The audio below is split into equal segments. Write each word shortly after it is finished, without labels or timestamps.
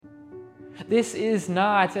This is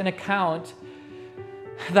not an account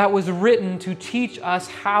that was written to teach us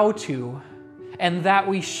how to and that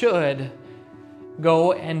we should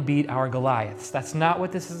go and beat our Goliaths. That's not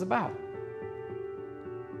what this is about.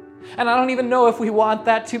 And I don't even know if we want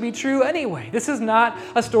that to be true anyway. This is not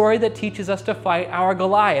a story that teaches us to fight our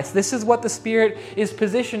Goliaths. This is what the Spirit is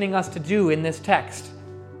positioning us to do in this text.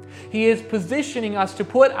 He is positioning us to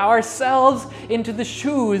put ourselves into the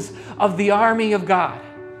shoes of the army of God,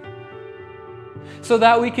 so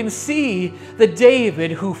that we can see the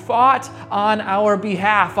David who fought on our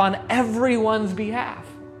behalf, on everyone's behalf,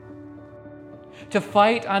 to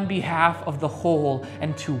fight on behalf of the whole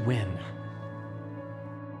and to win.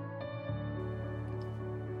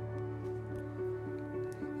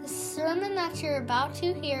 The sermon that you're about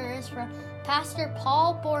to hear is from Pastor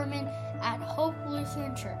Paul Borman at Hope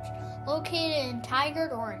Lutheran Church, located in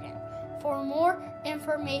Tigard, Oregon. For more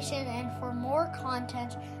information and for more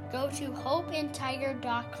content, go to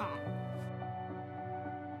hopeinttigard.com.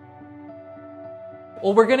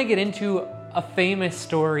 Well, we're going to get into a famous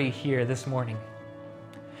story here this morning.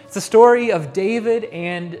 It's the story of David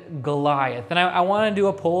and Goliath. And I want to do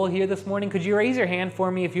a poll here this morning. Could you raise your hand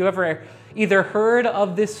for me if you ever either heard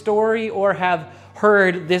of this story or have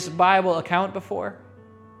heard this Bible account before?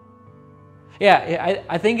 Yeah,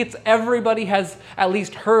 I think it's everybody has at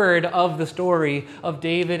least heard of the story of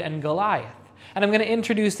David and Goliath. And I'm going to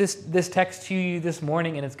introduce this text to you this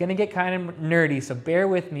morning, and it's going to get kind of nerdy, so bear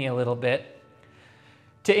with me a little bit.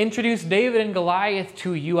 To introduce David and Goliath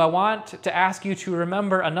to you, I want to ask you to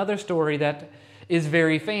remember another story that is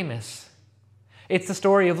very famous. It's the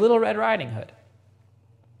story of Little Red Riding Hood.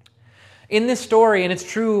 In this story, and it's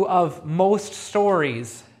true of most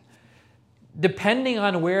stories, depending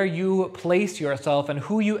on where you place yourself and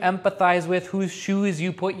who you empathize with, whose shoes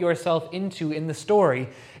you put yourself into in the story,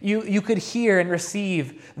 you could hear and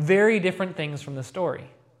receive very different things from the story.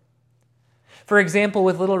 For example,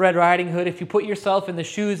 with Little Red Riding Hood, if you put yourself in the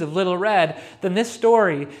shoes of Little Red, then this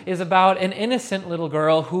story is about an innocent little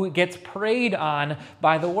girl who gets preyed on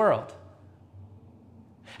by the world.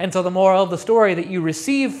 And so the moral of the story that you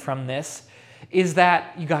receive from this is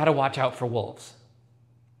that you got to watch out for wolves.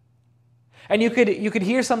 And you could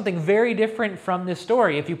hear something very different from this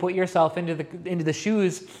story if you put yourself into the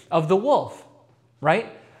shoes of the wolf, right?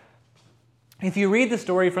 If you read the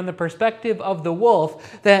story from the perspective of the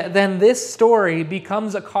wolf, then this story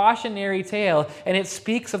becomes a cautionary tale, and it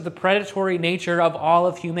speaks of the predatory nature of all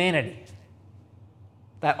of humanity.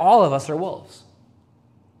 That all of us are wolves.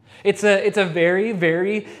 It's a very,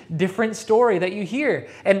 very different story that you hear.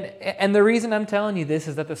 And the reason I'm telling you this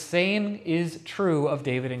is that the same is true of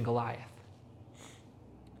David and Goliath.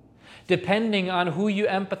 Depending on who you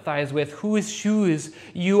empathize with, whose shoes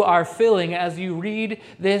you are filling as you read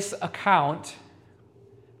this account,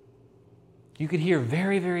 you could hear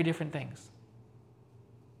very, very different things.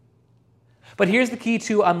 But here's the key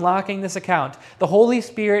to unlocking this account. The Holy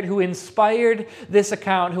Spirit who inspired this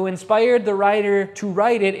account, who inspired the writer to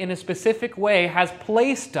write it in a specific way, has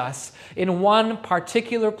placed us in one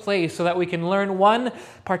particular place so that we can learn one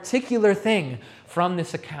particular thing from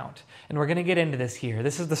this account. And we're going to get into this here.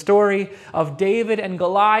 This is the story of David and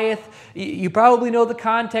Goliath. You probably know the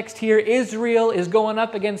context here. Israel is going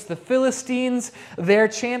up against the Philistines. Their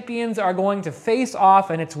champions are going to face off,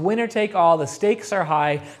 and it's winner take all. The stakes are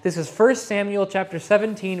high. This is 1 Samuel chapter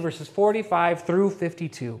 17, verses 45 through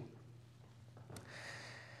 52.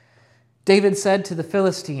 David said to the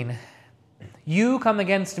Philistine, "You come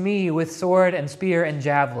against me with sword and spear and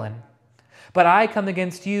javelin, but I come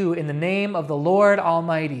against you in the name of the Lord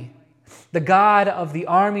Almighty, the God of the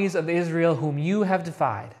armies of Israel, whom you have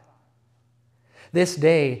defied. This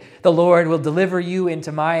day the Lord will deliver you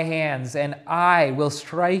into my hands, and I will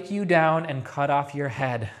strike you down and cut off your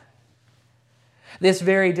head. This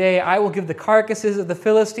very day I will give the carcasses of the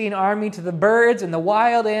Philistine army to the birds and the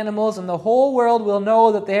wild animals, and the whole world will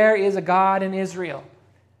know that there is a God in Israel.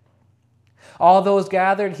 All those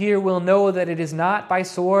gathered here will know that it is not by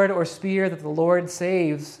sword or spear that the Lord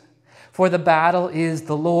saves, for the battle is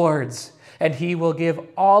the Lord's, and he will give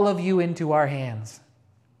all of you into our hands."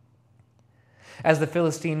 As the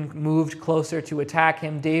Philistine moved closer to attack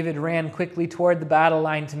him, David ran quickly toward the battle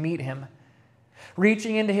line to meet him.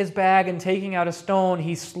 Reaching into his bag and taking out a stone,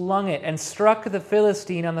 he slung it and struck the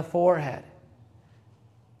Philistine on the forehead.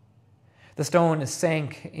 The stone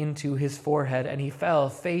sank into his forehead, and he fell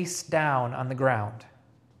face down on the ground.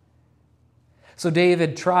 So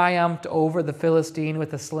David triumphed over the Philistine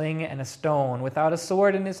with a sling and a stone. Without a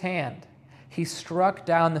sword in his hand, he struck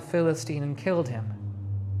down the Philistine and killed him.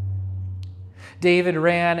 David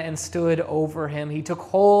ran and stood over him. He took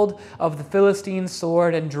hold of the Philistine's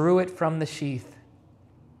sword and drew it from the sheath.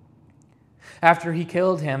 After he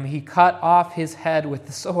killed him, he cut off his head with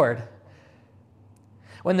the sword.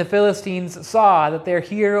 When the Philistines saw that their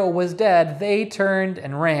hero was dead, they turned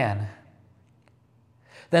and ran.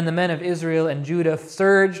 Then the men of Israel and Judah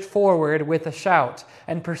surged forward with a shout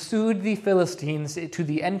and pursued the Philistines to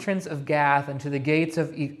the entrance of Gath and to the gates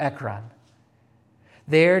of Ekron.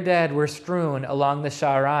 Their dead were strewn along the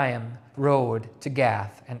Sha'araim road to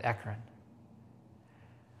Gath and Ekron.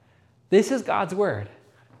 This is God's word.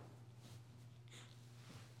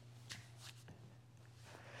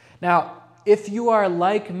 Now, if you are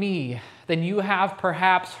like me, then you have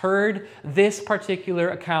perhaps heard this particular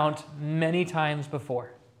account many times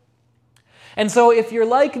before. And so if you're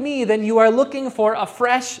like me, then you are looking for a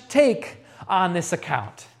fresh take on this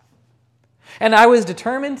account. And I was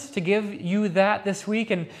determined to give you that this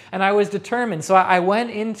week, and I was determined. So I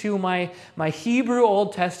went into my Hebrew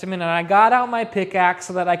Old Testament, and I got out my pickaxe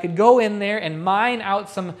so that I could go in there and mine out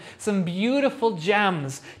some beautiful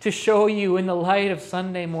gems to show you in the light of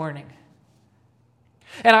Sunday morning.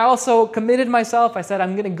 And I also committed myself. I said,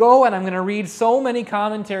 I'm going to go and I'm going to read so many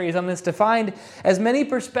commentaries on this to find as many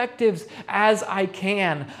perspectives as I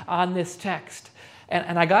can on this text.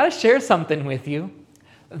 And I got to share something with you,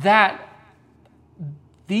 that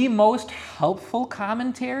the most helpful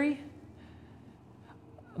commentary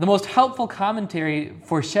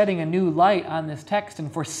for shedding a new light on this text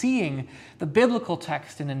and for seeing the biblical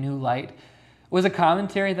text in a new light was a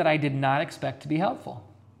commentary that I did not expect to be helpful.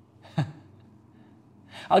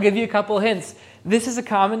 I'll give you a couple hints. This is a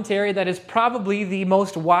commentary that is probably the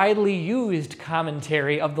most widely used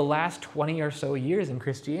commentary of the last 20 or so years in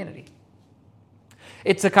Christianity.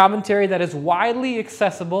 It's a commentary that is widely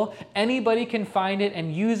accessible. Anybody can find it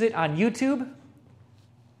and use it on YouTube.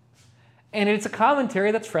 And it's a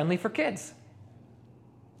commentary that's friendly for kids.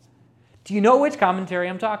 Do you know which commentary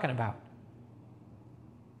I'm talking about?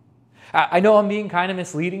 I know I'm being kind of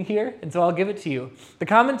misleading here, and so I'll give it to you. The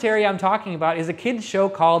commentary I'm talking about is a kids' show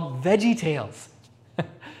called VeggieTales.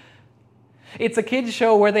 It's a kids'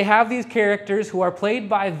 show where they have these characters who are played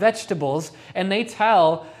by vegetables, and they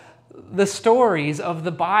tell the stories of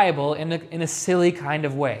the Bible in a silly kind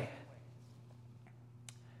of way.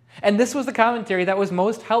 And this was the commentary that was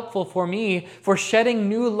most helpful for me for shedding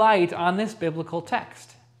new light on this biblical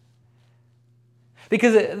text.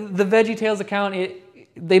 Because the VeggieTales account,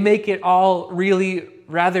 they make it all really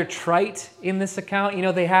rather trite in this account. You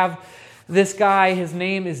know, they have this guy, his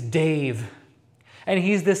name is Dave. And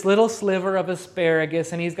he's this little sliver of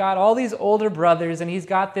asparagus, and he's got all these older brothers, and he's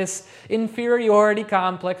got this inferiority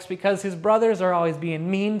complex because his brothers are always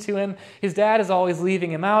being mean to him. His dad is always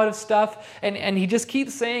leaving him out of stuff, and he just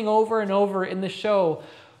keeps saying over and over in the show,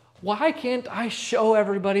 why can't I show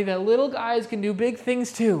everybody that little guys can do big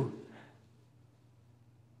things too?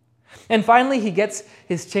 And finally, he gets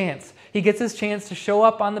his chance. He gets his chance to show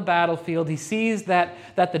up on the battlefield. He sees that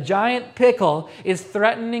the giant pickle is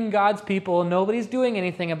threatening God's people and nobody's doing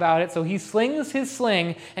anything about it. So he slings his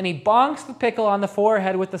sling and he bonks the pickle on the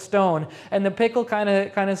forehead with the stone. And the pickle kind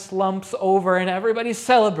of slumps over and everybody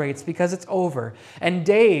celebrates because it's over. And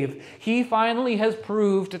Dave, he finally has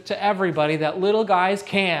proved to everybody that little guys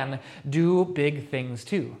can do big things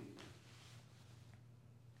too.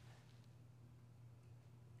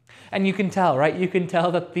 And you can tell, right? You can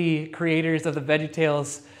tell that the creators of the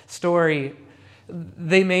VeggieTales story,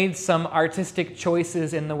 they made some artistic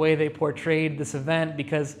choices in the way they portrayed this event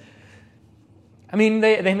because, I mean,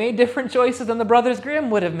 they made different choices than the Brothers Grimm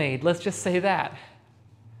would have made. Let's just say that.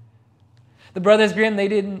 The Brothers Grimm, they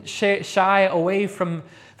didn't shy away from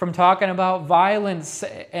talking about violence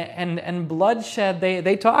and bloodshed.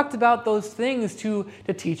 They talked about those things to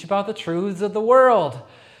teach about the truths of the world.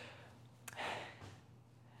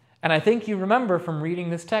 And I think you remember from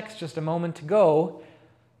reading this text just a moment ago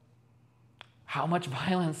how much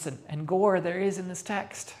violence and gore there is in this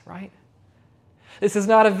text, right? This is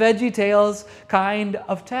not a VeggieTales kind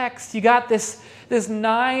of text. You got this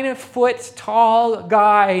 9-foot tall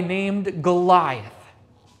guy named Goliath.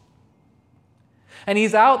 And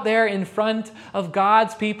he's out there in front of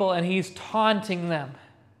God's people and he's taunting them.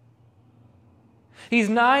 He's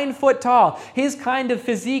 9 foot tall. His kind of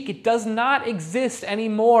physique, it does not exist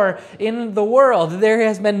anymore in the world. There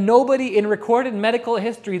has been nobody in recorded medical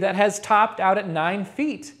history that has topped out at 9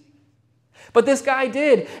 feet. But this guy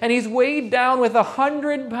did, and he's weighed down with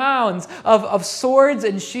 100 pounds of swords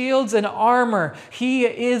and shields and armor. He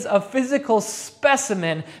is a physical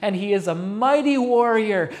specimen, and he is a mighty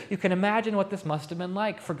warrior. You can imagine what this must have been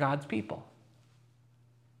like for God's people.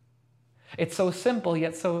 It's so simple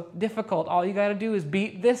yet so difficult. All you got to do is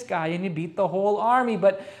beat this guy and you beat the whole army,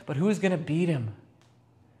 but who's going to beat him?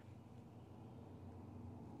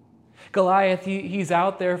 Goliath, he's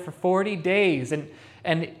out there for 40 days,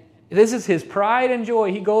 and this is his pride and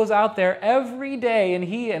joy. He goes out there every day and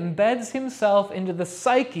he embeds himself into the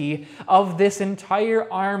psyche of this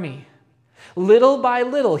entire army. Little by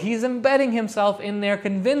little, he's embedding himself in there,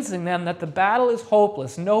 convincing them that the battle is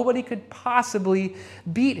hopeless. Nobody could possibly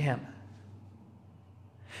beat him.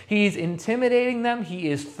 He's intimidating them, he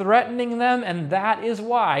is threatening them, and that is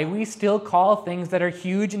why we still call things that are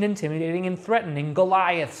huge and intimidating and threatening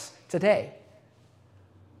Goliaths today.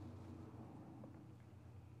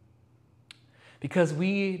 Because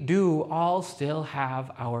we do all still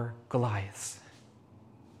have our Goliaths.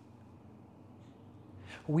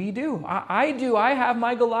 We do. I do. I have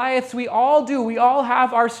my Goliaths. We all do. We all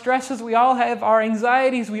have our stresses. We all have our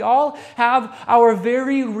anxieties. We all have our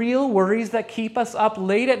very real worries that keep us up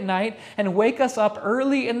late at night and wake us up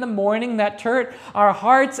early in the morning, that turn our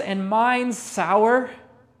hearts and minds sour.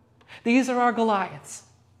 These are our Goliaths.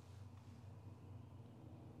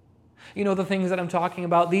 You know the things that I'm talking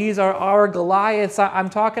about. These are our Goliaths. I'm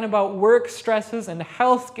talking about work stresses and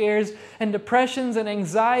health scares and depressions and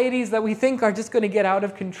anxieties that we think are just going to get out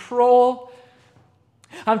of control.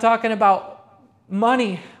 I'm talking about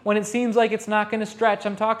money when it seems like it's not going to stretch.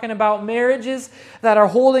 I'm talking about marriages that are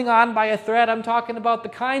holding on by a thread. I'm talking about the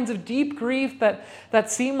kinds of deep grief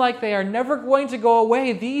that seem like they are never going to go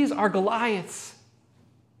away. These are Goliaths.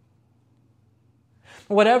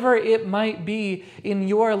 Whatever it might be in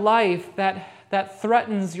your life that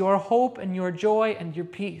threatens your hope and your joy and your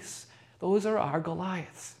peace, those are our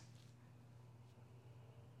Goliaths.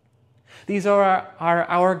 These are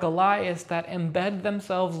our Goliaths that embed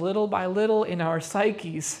themselves little by little in our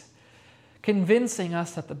psyches, convincing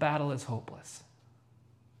us that the battle is hopeless.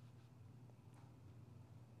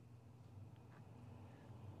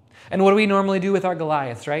 And what do we normally do with our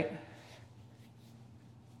Goliaths, right?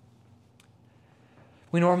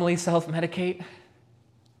 We normally self-medicate,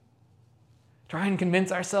 try and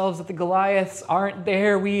convince ourselves that the Goliaths aren't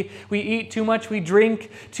there. We eat too much, we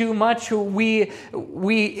drink too much, we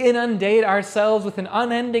inundate ourselves with an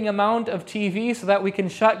unending amount of TV so that we can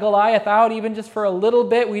shut Goliath out even just for a little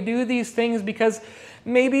bit. We do these things because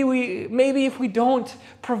maybe if we don't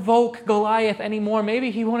provoke Goliath anymore,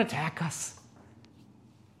 maybe he won't attack us.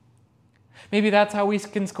 Maybe that's how we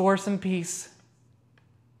can score some peace.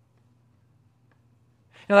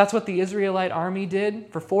 Now, that's what the Israelite army did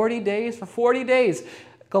for 40 days. For 40 days,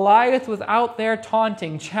 Goliath was out there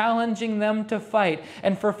taunting, challenging them to fight.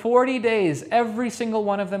 And for 40 days, every single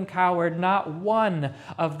one of them cowered. Not one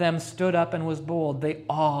of them stood up and was bold. They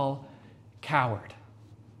all cowered.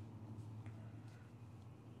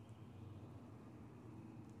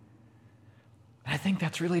 And I think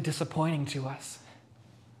that's really disappointing to us.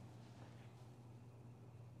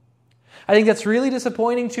 I think that's really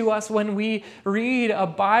disappointing to us when we read a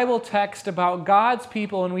Bible text about God's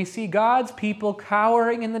people and we see God's people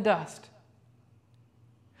cowering in the dust.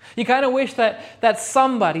 You kind of wish that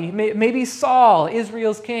somebody, maybe Saul,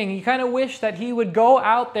 Israel's king, you kind of wish that he would go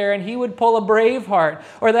out there and he would pull a Braveheart,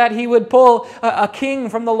 or that he would pull a king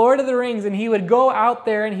from the Lord of the Rings and he would go out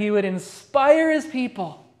there and he would inspire his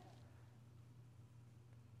people.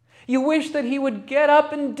 You wish that he would get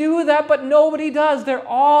up and do that, but nobody does. They're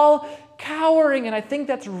all cowering, and I think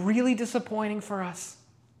that's really disappointing for us.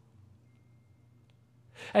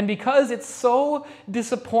 And because it's so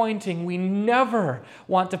disappointing, we never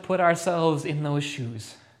want to put ourselves in those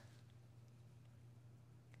shoes.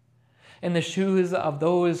 In the shoes of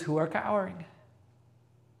those who are cowering.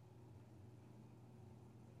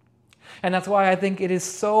 And that's why I think it is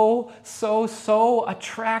so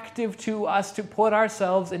attractive to us to put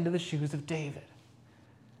ourselves into the shoes of David.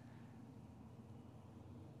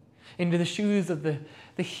 Into the shoes of the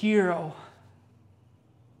hero.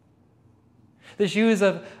 The shoes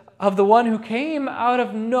of the one who came out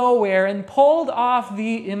of nowhere and pulled off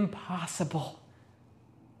the impossible.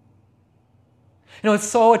 You know, it's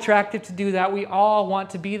so attractive to do that. We all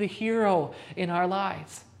want to be the hero in our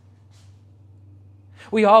lives.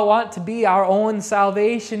 We all want to be our own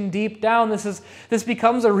salvation deep down. This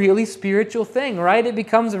becomes a really spiritual thing, right? It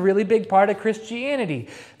becomes a really big part of Christianity.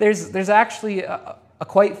 There's actually a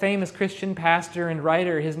quite famous Christian pastor and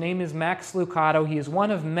writer. His name is Max Lucado. He is one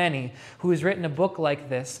of many who has written a book like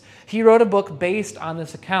this. He wrote a book based on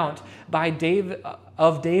this account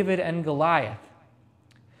of David and Goliath.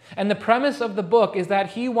 And the premise of the book is that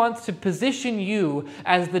he wants to position you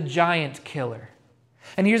as the giant killer.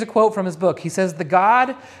 And here's a quote from his book. He says, "The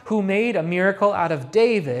God who made a miracle out of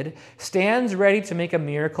David stands ready to make a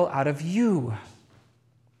miracle out of you."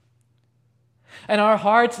 And our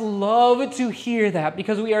hearts love to hear that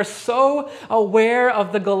because we are so aware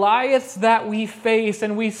of the Goliaths that we face,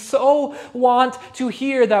 and we so want to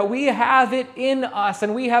hear that we have it in us,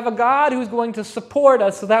 and we have a God who's going to support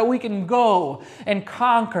us so that we can go and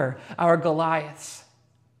conquer our Goliaths.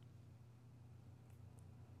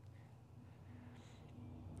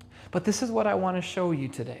 But this is what I want to show you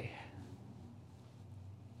today.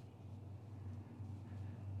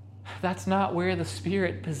 That's not where the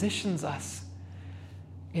Spirit positions us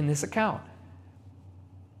in this account.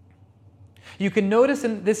 You can notice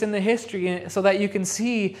this in the history so that you can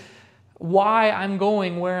see why I'm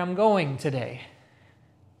going where I'm going today.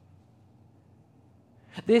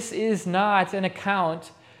 This is not an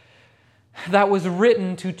account that was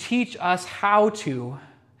written to teach us how to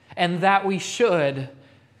and that we should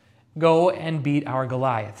go and beat our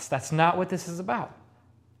Goliaths. That's not what this is about.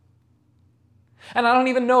 And I don't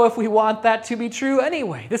even know if we want that to be true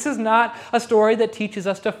anyway. This is not a story that teaches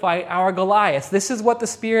us to fight our Goliaths. This is what the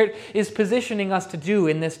Spirit is positioning us to do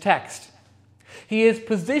in this text. He is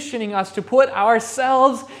positioning us to put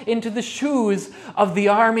ourselves into the shoes of the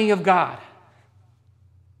army of God,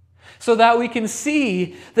 so that we can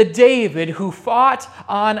see the David who fought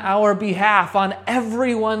on our behalf, on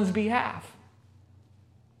everyone's behalf.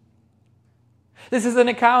 This is an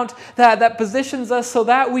account that positions us so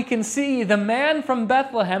that we can see the man from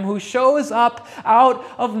Bethlehem who shows up out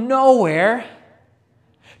of nowhere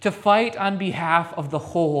to fight on behalf of the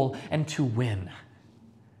whole and to win.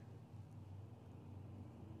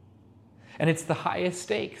 And it's the highest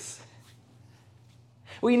stakes.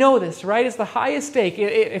 We know this, right? It's the highest stake.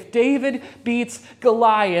 If David beats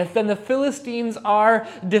Goliath, then the Philistines are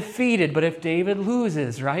defeated. But if David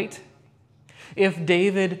loses, right? If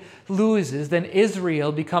David loses, then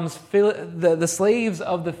Israel becomes the slaves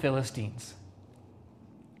of the Philistines.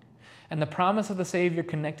 And the promise of the Savior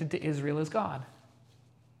connected to Israel is gone.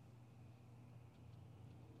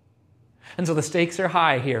 And so the stakes are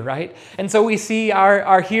high here, right? And so we see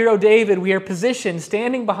our hero David, we are positioned,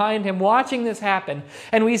 standing behind him, watching this happen.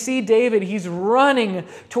 And we see David, he's running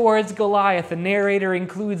towards Goliath. The narrator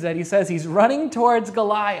includes that. He says he's running towards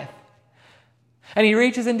Goliath. And he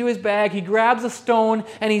reaches into his bag, he grabs a stone,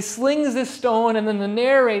 and he slings this stone, and then the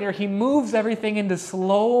narrator, he moves everything into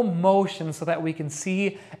slow motion so that we can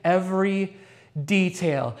see every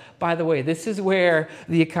detail. By the way, this is where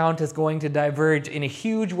the account is going to diverge in a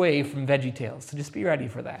huge way from VeggieTales, so just be ready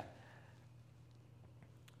for that.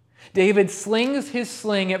 David slings his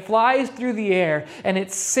sling, it flies through the air, and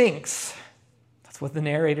it sinks. That's what the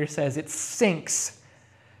narrator says, it sinks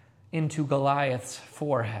into Goliath's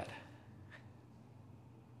forehead.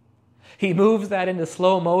 He moves that into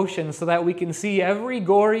slow motion so that we can see every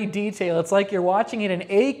gory detail. It's like you're watching it in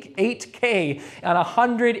 8K on a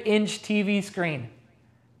 100-inch TV screen.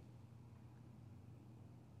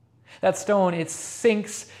 That stone, it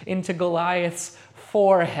sinks into Goliath's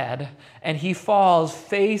forehead, and he falls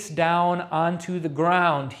face down onto the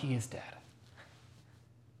ground. He is dead.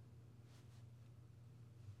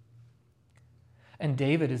 And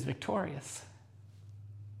David is victorious.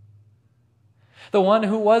 The one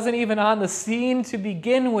who wasn't even on the scene to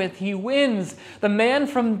begin with, he wins. The man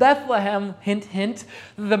from Bethlehem, hint, hint,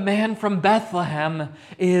 the man from Bethlehem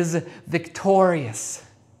is victorious.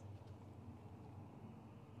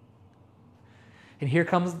 And here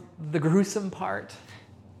comes the gruesome part.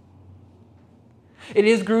 It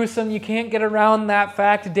is gruesome. You can't get around that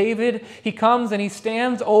fact. David, he comes and he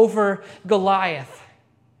stands over Goliath.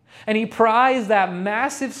 And he pries that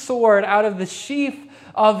massive sword out of the sheath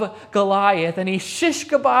of Goliath, and he shish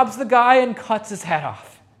kebabs the guy and cuts his head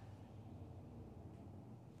off.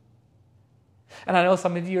 And I know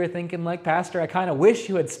some of you are thinking, like, Pastor, I kind of wish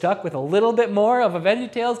you had stuck with a little bit more of a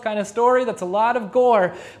VeggieTales kind of story. That's a lot of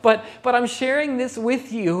gore. But I'm sharing this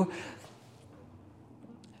with you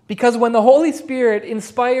because when the Holy Spirit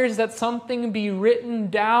inspires that something be written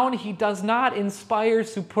down, He does not inspire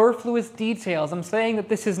superfluous details. I'm saying that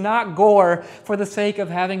this is not gore for the sake of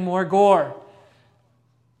having more gore.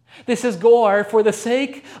 This is gore for the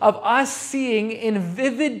sake of us seeing in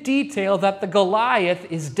vivid detail that the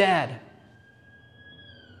Goliath is dead.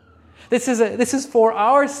 This is for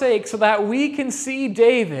our sake so that we can see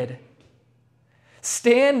David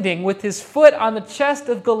standing with his foot on the chest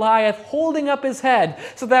of Goliath, holding up his head,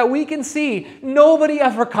 so that we can see nobody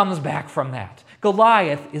ever comes back from that.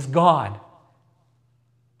 Goliath is gone.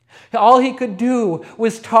 All he could do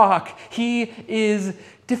was talk. He is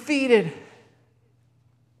defeated.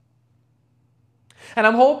 And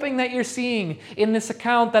I'm hoping that you're seeing in this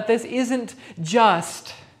account that this isn't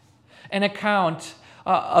just an account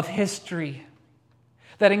of history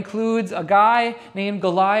that includes a guy named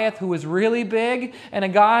Goliath who was really big and a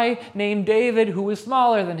guy named David who was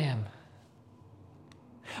smaller than him.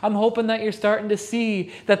 I'm hoping that you're starting to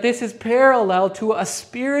see that this is parallel to a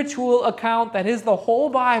spiritual account that is the whole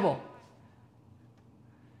Bible.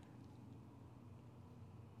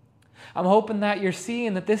 I'm hoping that you're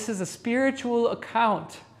seeing that this is a spiritual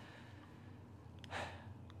account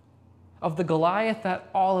of the Goliath that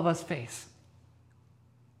all of us face.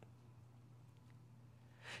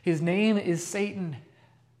 His name is Satan.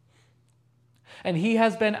 And he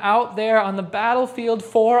has been out there on the battlefield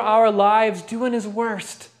for our lives doing his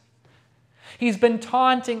worst. He's been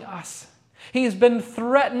taunting us. He's been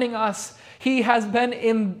threatening us. He has been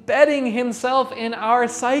embedding himself in our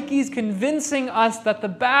psyches, convincing us that the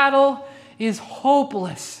battle is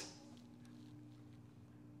hopeless.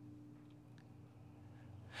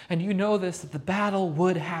 And you know this, that the battle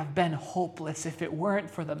would have been hopeless if it weren't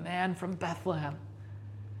for the man from Bethlehem.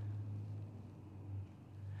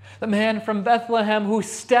 The man from Bethlehem who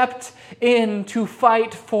stepped in to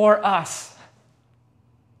fight for us.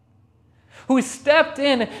 Who stepped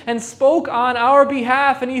in and spoke on our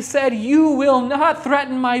behalf, and he said, "You will not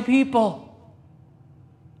threaten my people.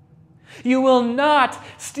 You will not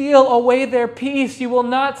steal away their peace. You will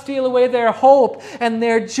not steal away their hope and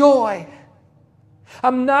their joy.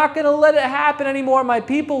 I'm not going to let it happen anymore. My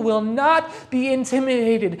people will not be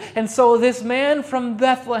intimidated." And so this man from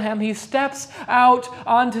Bethlehem, he steps out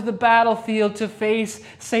onto the battlefield to face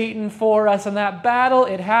Satan for us. And that battle,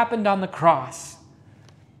 it happened on the cross.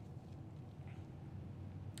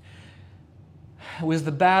 It was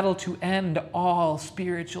the battle to end all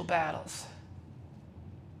spiritual battles.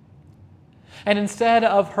 And instead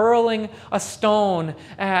of hurling a stone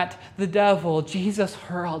at the devil, Jesus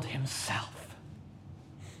hurled himself.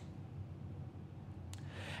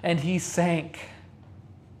 And he sank.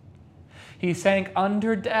 He sank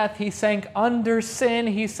under death. He sank under sin.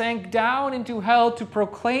 He sank down into hell to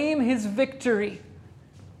proclaim his victory.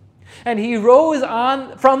 And he rose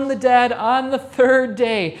from the dead on the third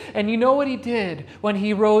day. And you know what he did when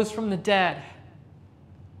he rose from the dead?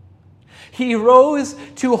 He rose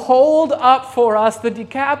to hold up for us the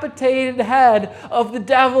decapitated head of the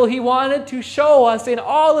devil. He wanted to show us in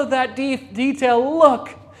all of that detail,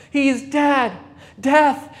 look, he's dead.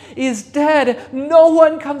 Death is dead. No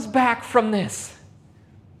one comes back from this.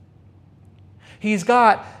 He's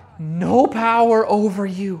got no power over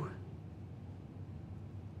you.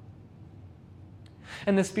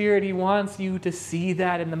 And the Spirit, he wants you to see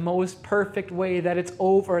that in the most perfect way, that it's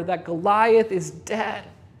over, that Goliath is dead.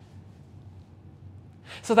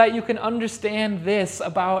 So that you can understand this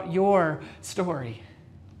about your story.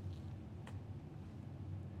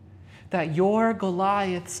 That your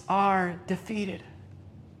Goliaths are defeated.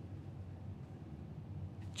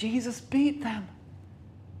 Jesus beat them.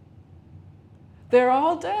 They're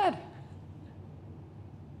all dead.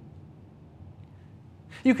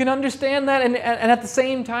 You can understand that, and at the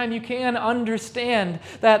same time, you can understand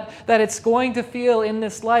that it's going to feel in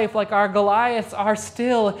this life like our Goliaths are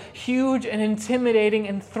still huge and intimidating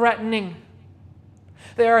and threatening.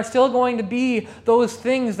 There are still going to be those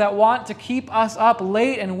things that want to keep us up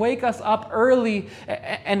late and wake us up early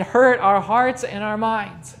and hurt our hearts and our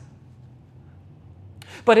minds.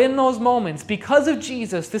 But in those moments, because of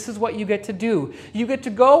Jesus, this is what you get to do. You get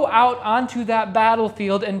to go out onto that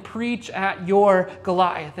battlefield and preach at your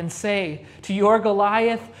Goliath and say to your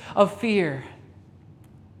Goliath of fear,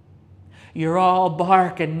 "You're all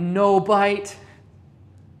bark and no bite.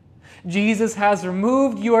 Jesus has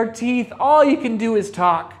removed your teeth. All you can do is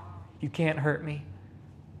talk. You can't hurt me."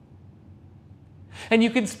 And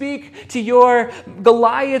you can speak to your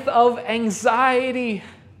Goliath of anxiety.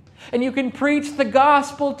 And you can preach the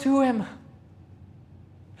gospel to him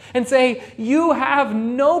and say, "You have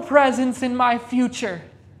no presence in my future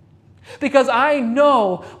because I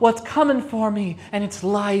know what's coming for me, and it's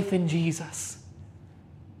life in Jesus."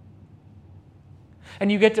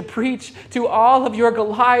 And you get to preach to all of your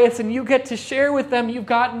Goliaths, and you get to share with them, "You've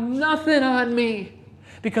got nothing on me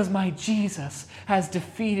because my Jesus has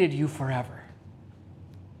defeated you forever."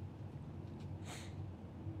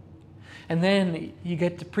 And then you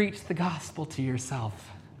get to preach the gospel to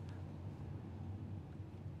yourself.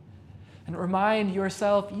 And remind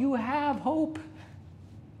yourself you have hope.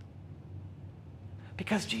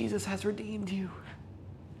 Because Jesus has redeemed you.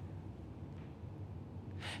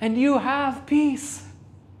 And you have peace.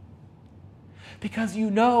 Because you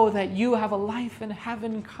know that you have a life in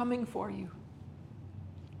heaven coming for you.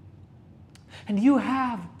 And you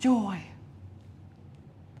have joy.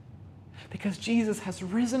 because Jesus has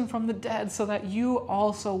risen from the dead so that you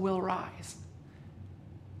also will rise.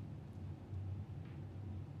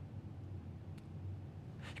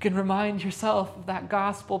 You can remind yourself of that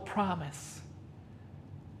gospel promise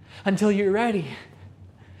until you're ready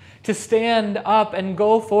to stand up and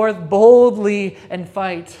go forth boldly and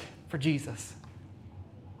fight for Jesus.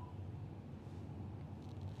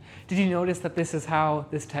 Did you notice that this is how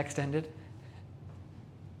this text ended?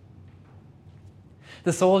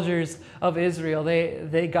 The soldiers of Israel,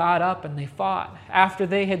 they got up and they fought. After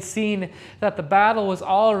they had seen that the battle was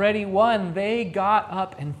already won, they got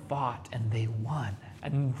up and fought, and they won.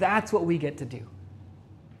 And that's what we get to do.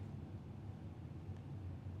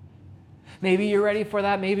 Maybe you're ready for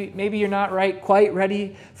that. Maybe you're not quite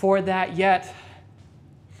ready for that yet.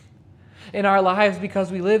 In our lives,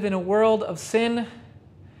 because we live in a world of sin,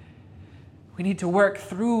 we need to work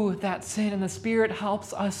through that sin, and the Spirit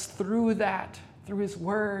helps us through that, through His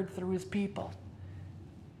Word, through His people.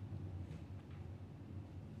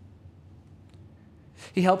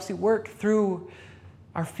 He helps you work through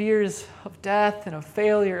our fears of death and of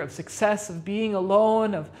failure, of success, of being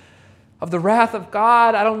alone, of the wrath of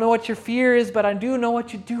God. I don't know what your fear is, but I do know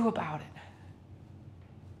what you do about it.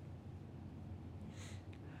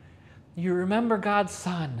 You remember God's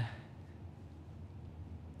Son.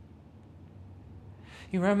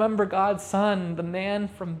 You remember God's Son, the man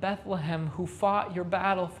from Bethlehem who fought your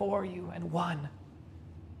battle for you and won.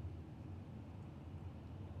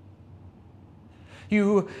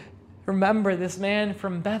 You remember this man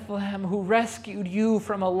from Bethlehem who rescued you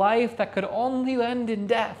from a life that could only end in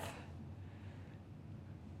death.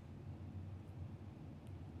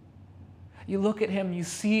 You look at him, you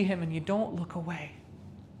see him, and you don't look away.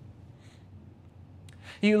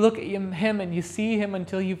 You look at him and you see him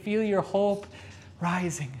until you feel your hope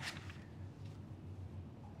rising.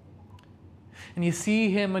 And you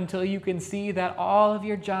see him until you can see that all of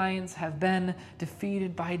your giants have been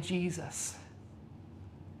defeated by Jesus.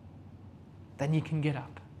 Then you can get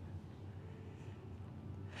up.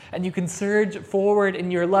 And you can surge forward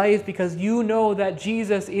in your life because you know that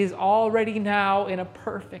Jesus is already now in a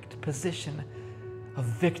perfect position of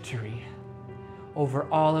victory over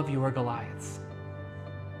all of your Goliaths.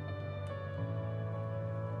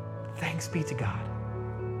 Thanks be to God.